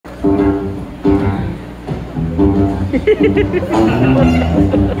That's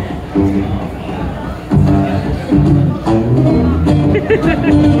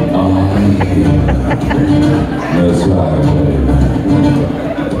right, baby.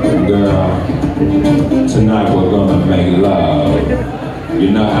 Girl, tonight we're gonna make love. You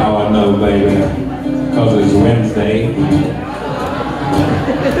know how I know, baby? Cause it's Wednesday.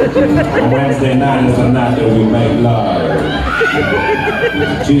 And Wednesday night is the night that we make love.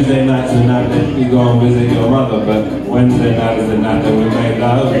 Tuesday night's the night that you go and visit your mother, but Wednesday night is the night that we make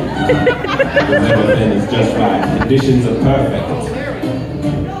love. Because everything is just right. Conditions are perfect.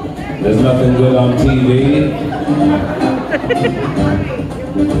 There's nothing good on TV.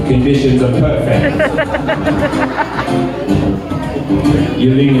 Conditions are perfect.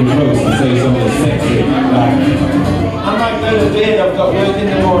 You're leaning close and say something sexy like, I might go to bed, I've got work in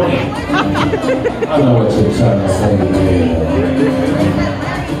the morning. I know what you're trying to say, man.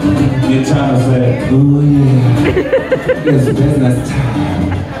 You're trying to say, ooh yeah, it's business time.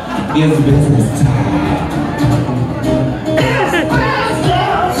 It's business time.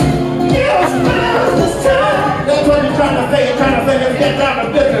 That's what you're trying to say. You're trying to say, let's get down to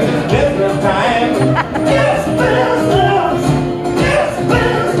business. It's business time. It's business. It's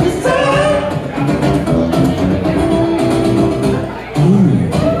business time.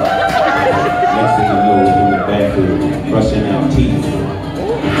 Next thing you know, we're in the bathroom, brushing our teeth.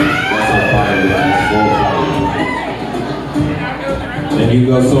 That's all part of the foreplay. Then you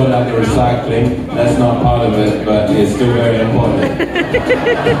go sort out the recycling. That's not part of it, but it's still very important.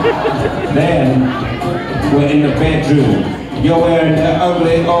 Then we're in the bedroom. You're wearing that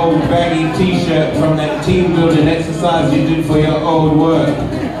ugly old baggy t-shirt from that team building exercise you did for your old work.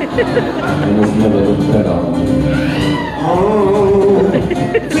 And it's never looked better. Oh,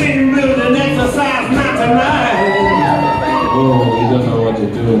 team building exercise, not tonight. Oh, you don't know what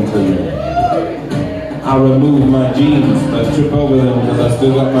you're doing to me. I remove my jeans, but trip over them because I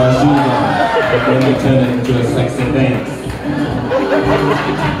still got my shoes on. But then we turn it into a sexy dance.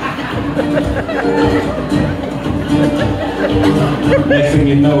 Next thing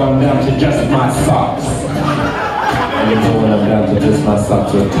you know, I'm down to just my socks. And you know when I'm down to just my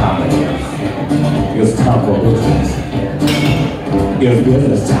socks with time. It's time for business. It's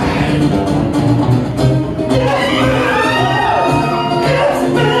business time.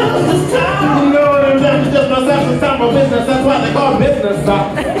 You know when I'm down to just my socks, it's time for business. That's why they call business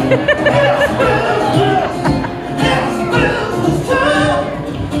socks.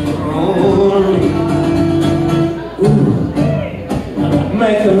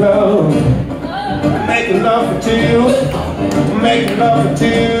 Make love for two. Make love for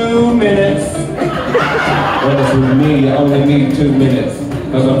 2 minutes. When it's with me, you only need 2 minutes,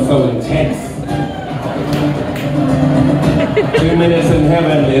 because I'm so intense. 2 minutes in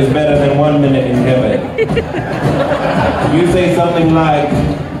heaven is better than 1 minute in heaven. You say something like,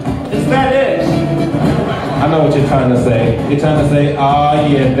 is that it? I know what you're trying to say. You're trying to say, oh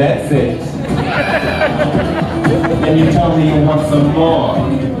yeah, that's it. And you tell me you want some more.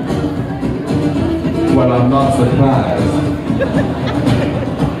 Well, I'm not surprised.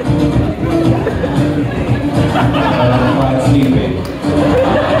 But I'm quite sleepy.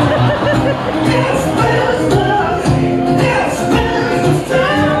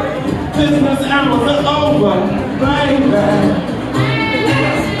 Business hours are over, baby.